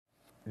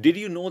Did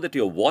you know that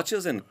your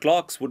watches and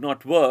clocks would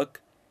not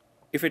work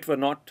if it were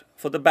not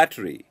for the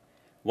battery?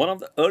 One of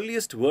the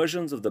earliest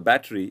versions of the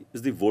battery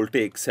is the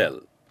voltaic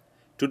cell.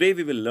 Today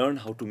we will learn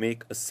how to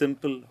make a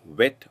simple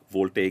wet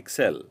voltaic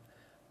cell.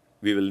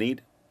 We will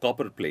need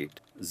copper plate,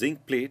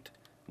 zinc plate,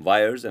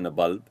 wires and a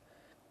bulb,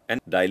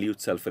 and dilute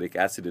sulfuric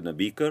acid in a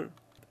beaker.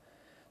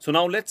 So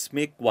now let's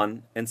make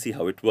one and see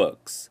how it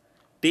works.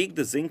 Take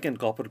the zinc and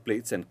copper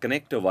plates and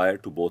connect a wire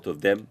to both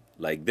of them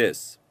like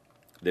this.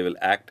 They will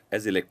act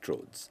as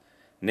electrodes.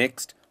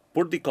 Next,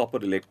 put the copper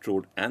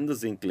electrode and the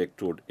zinc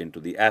electrode into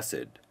the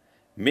acid.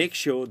 Make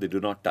sure they do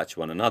not touch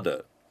one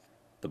another.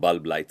 The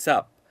bulb lights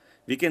up.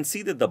 We can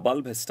see that the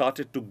bulb has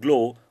started to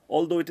glow,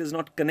 although it is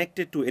not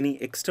connected to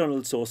any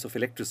external source of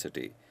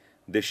electricity.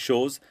 This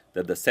shows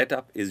that the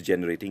setup is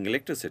generating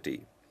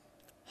electricity.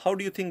 How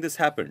do you think this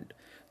happened?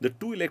 The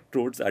two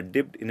electrodes are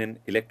dipped in an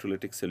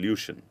electrolytic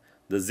solution.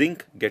 The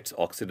zinc gets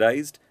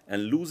oxidized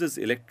and loses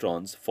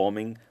electrons,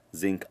 forming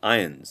zinc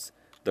ions.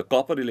 The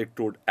copper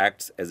electrode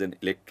acts as an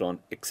electron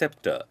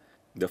acceptor.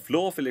 The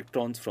flow of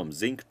electrons from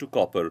zinc to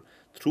copper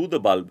through the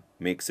bulb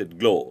makes it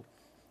glow.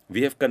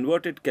 We have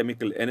converted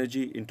chemical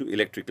energy into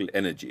electrical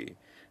energy.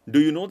 Do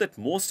you know that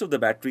most of the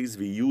batteries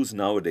we use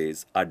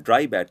nowadays are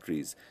dry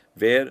batteries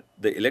where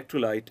the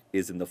electrolyte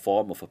is in the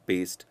form of a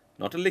paste,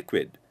 not a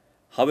liquid?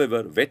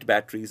 However, wet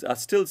batteries are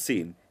still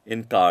seen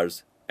in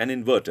cars and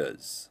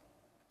inverters.